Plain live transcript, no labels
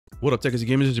What up, Techies and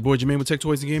Gamers? It's your boy Jermaine with Tech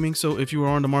Toys and Gaming. So if you are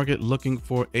on the market looking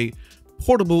for a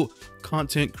portable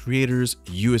content creators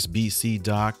USB-C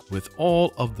dock with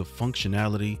all of the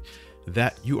functionality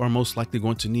that you are most likely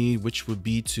going to need, which would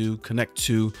be to connect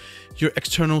to your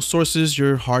external sources,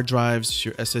 your hard drives,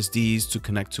 your SSDs, to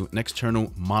connect to an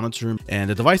external monitor.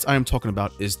 And the device I am talking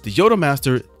about is the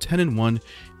Yottamaster 10-in-1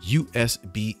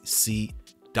 USB-C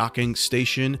docking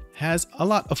station. Has a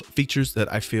lot of features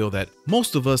that I feel that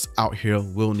most of us out here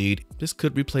will need. This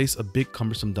could replace a big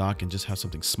cumbersome dock and just have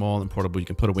something small and portable you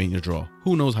can put away in your drawer.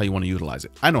 Who knows how you want to utilize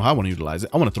it? I know how I want to utilize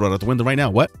it. I want to throw it out the window right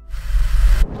now. What?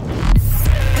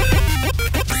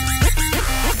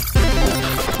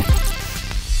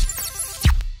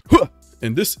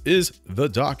 And this is the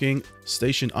docking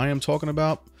station I am talking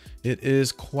about. It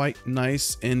is quite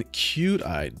nice and cute.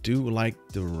 I do like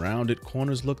the rounded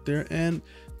corners look there and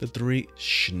the three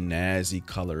snazzy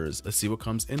colors. Let's see what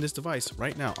comes in this device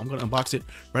right now. I'm gonna unbox it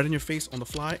right in your face on the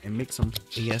fly and make some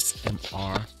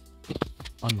ASMR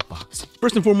unboxing.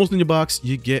 First and foremost in your box,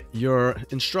 you get your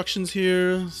instructions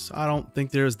here. So I don't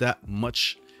think there's that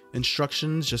much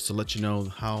instructions, just to let you know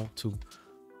how to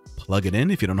plug it in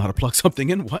if you don't know how to plug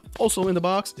something in. What? Also in the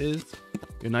box is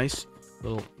your nice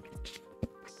little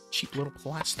cheap little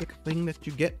plastic thing that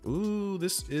you get. Ooh,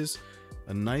 this is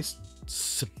a nice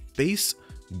space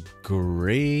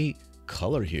gray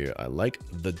color here. I like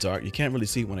the dark. You can't really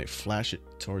see it when I flash it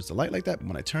towards the light like that, but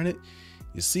when I turn it,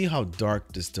 you see how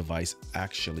dark this device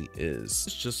actually is.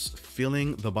 It's just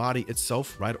feeling the body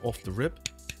itself right off the rip.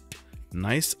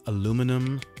 Nice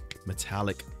aluminum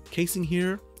metallic casing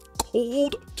here.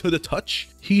 Cold to the touch.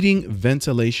 Heating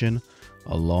ventilation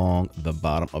along the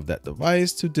bottom of that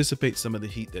device to dissipate some of the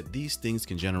heat that these things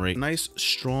can generate. Nice,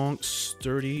 strong,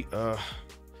 sturdy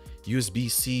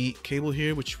USB-C cable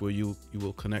here, which you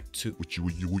will connect to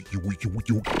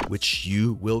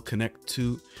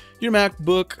your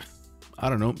MacBook. I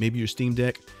don't know, maybe your Steam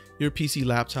Deck, your PC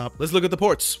laptop. Let's look at the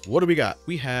ports. What do we got?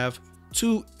 We have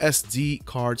two SD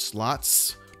card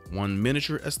slots, one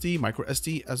miniature SD, micro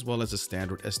SD, as well as a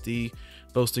standard SD,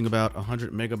 boasting about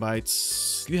 100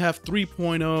 megabytes. You have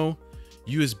 3.0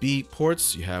 USB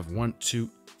ports. You have 1, 2,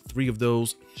 3 of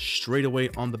those straight away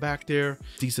on the back there.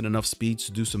 Decent enough speeds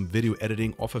to do some video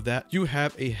editing off of that. You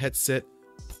have a headset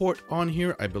port on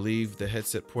here. I believe the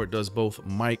headset port does both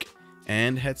mic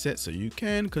and headset, so you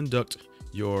can conduct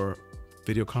your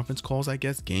video conference calls, I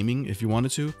guess, gaming if you wanted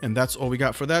to. And that's all we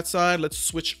got for that side. Let's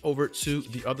switch over to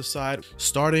the other side.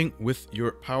 Starting with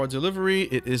your power delivery,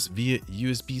 it is via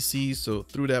USB-C. So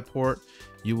through that port,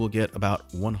 you will get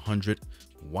about 100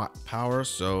 watt power.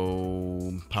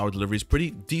 So power delivery is pretty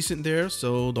decent there.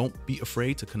 So don't be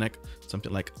afraid to connect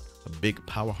something like a big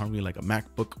power hungry, like a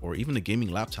MacBook or even a gaming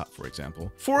laptop, for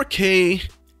example. 4K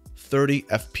 30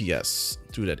 FPS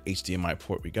through that HDMI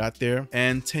port we got there,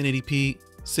 and 1080p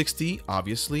 60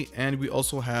 obviously, and we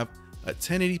also have a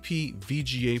 1080p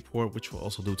VGA port which will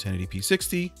also do 1080p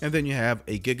 60, and then you have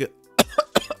a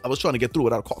I was trying to get through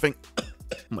without coughing.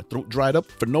 My throat dried up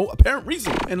for no apparent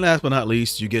reason. And last but not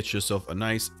least, you get yourself a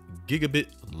nice gigabit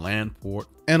LAN port,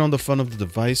 and on the front of the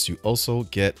device you also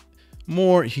get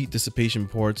more heat dissipation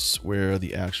ports where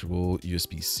the actual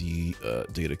USB-C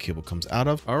data cable comes out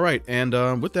of. All right, and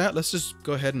with that, let's just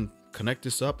go ahead and connect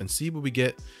this up and see what we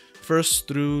get. First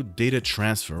through data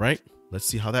transfer, right? Let's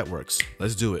see how that works.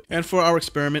 Let's do it. And for our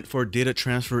experiment for data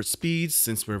transfer speeds,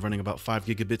 since we're running about 5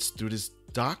 gigabits through this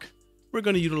dock, we're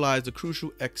going to utilize the Crucial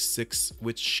X6,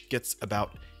 which gets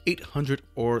about 800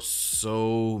 or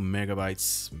so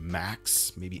megabytes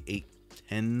max, maybe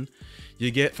 810 you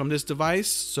get from this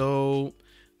device. So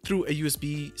through a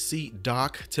USB-C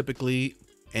dock, typically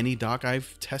any dock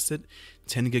I've tested,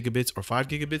 10 gigabits or 5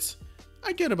 gigabits,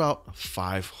 I get about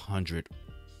 500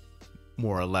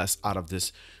 more or less out of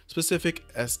this specific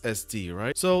SSD,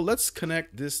 right? So let's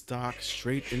connect this dock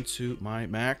straight into my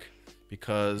Mac,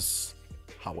 because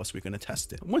how else are we going to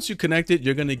test it? Once you connect it,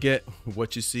 you're going to get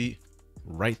what you see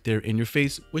right there in your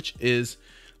face, which is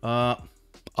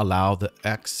allow the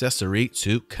accessory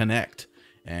to connect.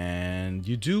 And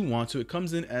you do want to, it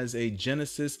comes in as a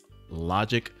Genesis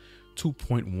Logic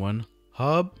 2.1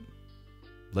 hub.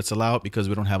 Let's allow it because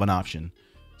we don't have an option.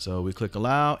 So we click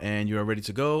allow and you're ready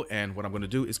to go. And what I'm going to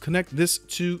do is connect this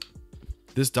to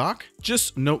this dock.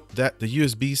 Just note that the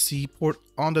USB-C port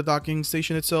on the docking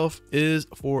station itself is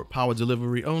for power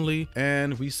delivery only.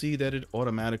 And we see that it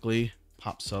automatically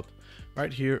pops up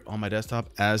right here on my desktop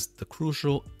as the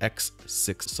Crucial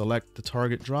X6. Select the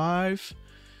target drive,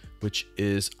 which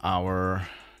is our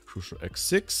Crucial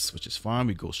X6, which is fine.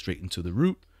 We go straight into the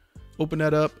root, open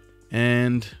that up,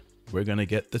 and we're going to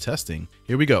get the testing.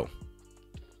 Here we go.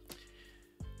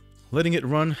 letting it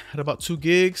run at about 2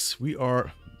 gigs. We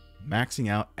are maxing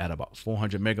out at about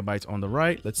 400 megabytes on the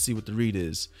right. Let's see what the read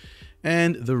is.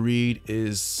 And the read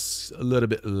is a little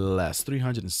bit less,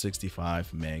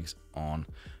 365 megs on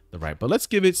the right. But let's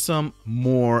give it some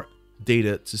more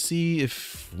data to see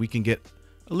if we can get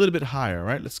a little bit higher,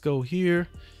 right? Let's go here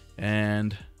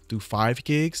and do 5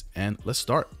 gigs and let's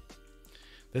start.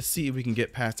 Let's see if we can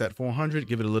get past that 400,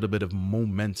 give it a little bit of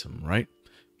momentum, right?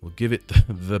 We'll give it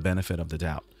the benefit of the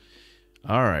doubt.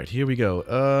 All right, here we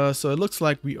go. So it looks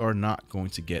like we are not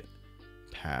going to get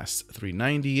past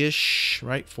 390-ish,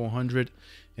 right? 400.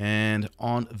 And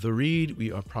on the read,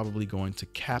 we are probably going to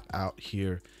cap out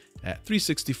here at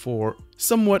 364,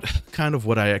 somewhat kind of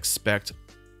what I expect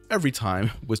every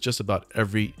time with just about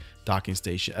every docking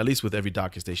station, at least with every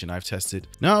docking station I've tested.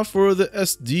 Now for the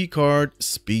SD card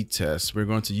speed test, we're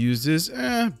going to use this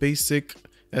basic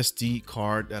SD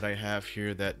card that I have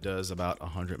here that does about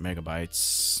 100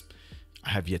 megabytes. I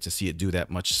have yet to see it do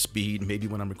that much speed, maybe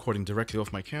when I'm recording directly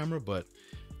off my camera, but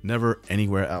never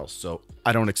anywhere else. So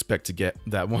I don't expect to get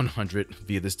that 100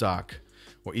 via this dock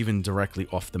or even directly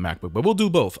off the MacBook, but we'll do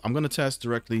both. I'm going to test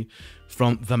directly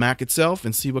from the Mac itself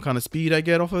and see what kind of speed I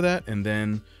get off of that, and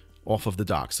then off of the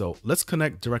dock. So let's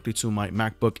connect directly to my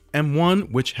MacBook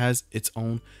M1, which has its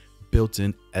own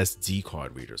built-in SD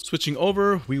card reader. Switching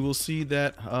over, we will see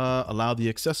that allow the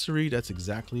accessory. That's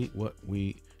exactly what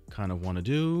we kind of want to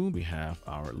do. We have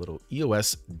our little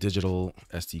EOS digital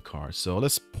SD card. So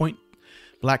let's point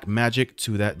Black Magic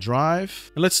to that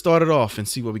drive and let's start it off and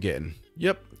see what we're getting.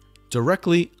 Yep,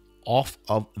 directly off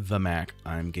of the Mac,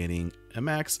 I'm getting a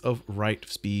max of write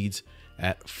speeds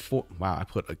at 4. Wow, I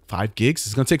put 5 gigs.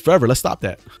 It's gonna take forever. Let's stop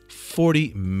that.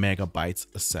 40 megabytes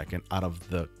a second out of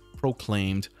the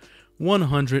proclaimed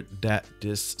 100 that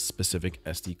this specific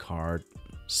SD card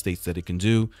states that it can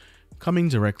do, coming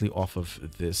directly off of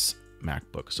this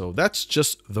MacBook. So that's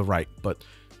just the write, but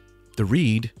the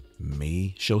read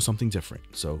may show something different.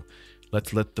 So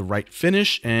let's let the write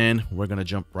finish and we're gonna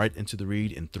jump right into the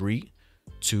read in 3,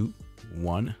 2,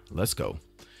 1. Let's go.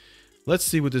 Let's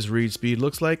see what this read speed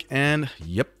looks like. And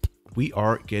yep, we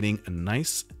are getting a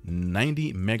nice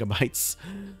 90 megabytes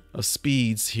of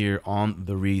speeds here on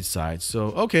the read side. So,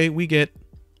 okay, we get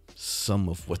some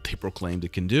of what they proclaimed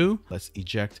it can do. Let's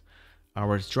eject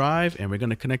our drive and we're going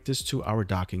to connect this to our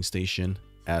docking station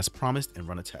as promised and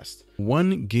run a test.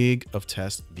 1 gig of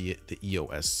test via the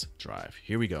EOS drive.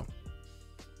 Here we go.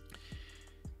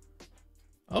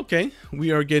 Okay,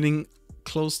 we are getting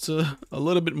close to a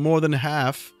little bit more than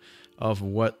half of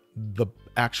what the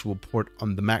actual port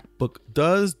on the MacBook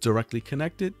does, directly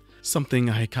connected. Something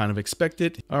I kind of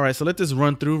expected. All right, so let this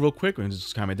run through real quick. We're gonna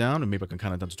just calm it down, and maybe I can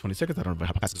count it down to 20 seconds. I don't know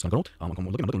how fast it's gonna go. I'm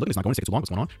looking. It's not going to take too long.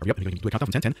 What's going on? Hurry up. Do a countdown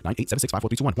from 10, 10, 9, 8, 7, 6, 5, 4,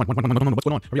 3, 2, 1. What's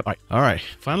going on? Hurry up. All right.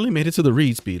 Finally made it to the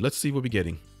read speed. Let's see what we're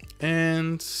getting.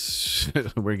 And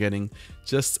we're getting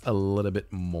just a little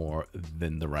bit more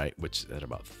than the write, which is at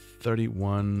about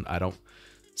 31. I don't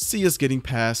see us getting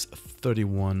past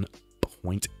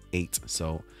 31.8.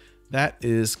 So that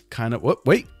is kind of,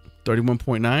 wait,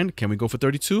 31.9. Can we go for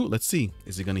 32? Let's see.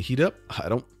 Is it going to heat up? I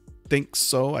don't think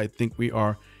so. I think we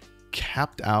are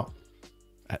capped out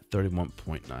at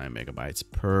 31.9 megabytes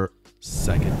per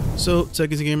second. So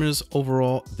Techies and Gamers,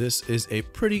 overall, this is a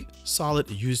pretty solid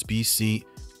USB-C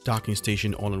docking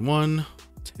station all-in-one,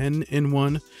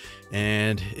 10-in-1.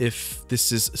 And if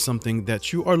this is something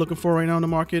that you are looking for right now in the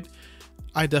market,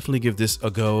 I definitely give this a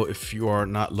go. If you are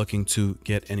not looking to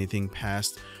get anything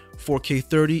past 4K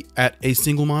 30 at a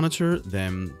single monitor,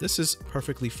 then this is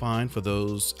perfectly fine for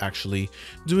those actually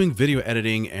doing video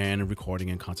editing and recording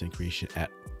and content creation at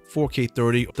 4K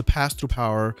 30. The pass-through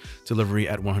power delivery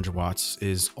at 100 watts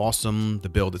is awesome. The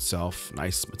build itself,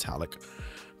 nice metallic,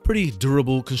 pretty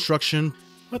durable construction.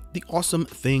 But the awesome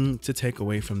thing to take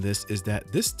away from this is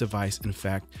that this device, in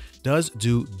fact, does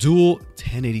do dual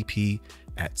 1080p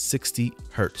at 60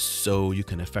 hertz. So you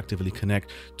can effectively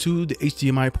connect to the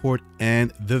HDMI port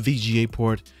and the VGA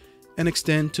port and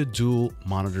extend to dual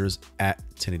monitors at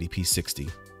 1080p 60.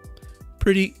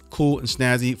 Pretty cool and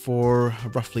snazzy for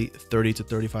roughly 30 to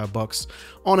 35 bucks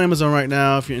on Amazon right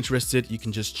now. If you're interested, you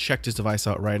can just check this device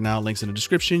out right now. Links in the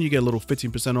description. You get a little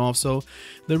 15% off. So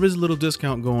there is a little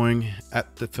discount going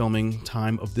at the filming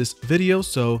time of this video.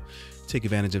 So take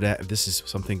advantage of that if this is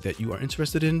something that you are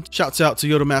interested in. Shouts out to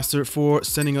Yottamaster for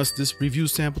sending us this review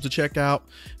sample to check out.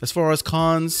 As far as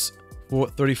cons for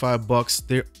 35 bucks,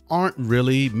 there aren't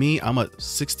really. I'm a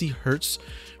 60 hertz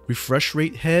refresh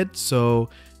rate head. So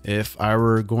if I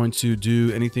were going to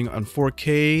do anything on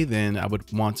 4K, then I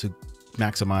would want to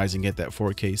maximize and get that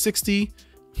 4K 60.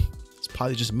 It's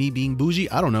probably just me being bougie.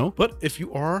 I don't know. But if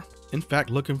you are, in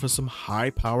fact, looking for some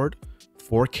high-powered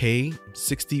 4K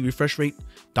 60 refresh rate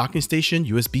docking station,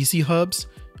 USB-C hubs,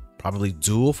 probably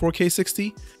dual 4K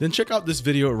 60, then check out this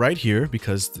video right here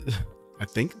because I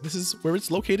think this is where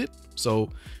it's located. So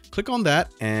click on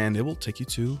that and it will take you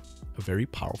to a very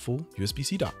powerful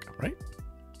USB-C dock, right?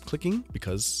 Clicking,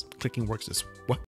 because clicking works this way.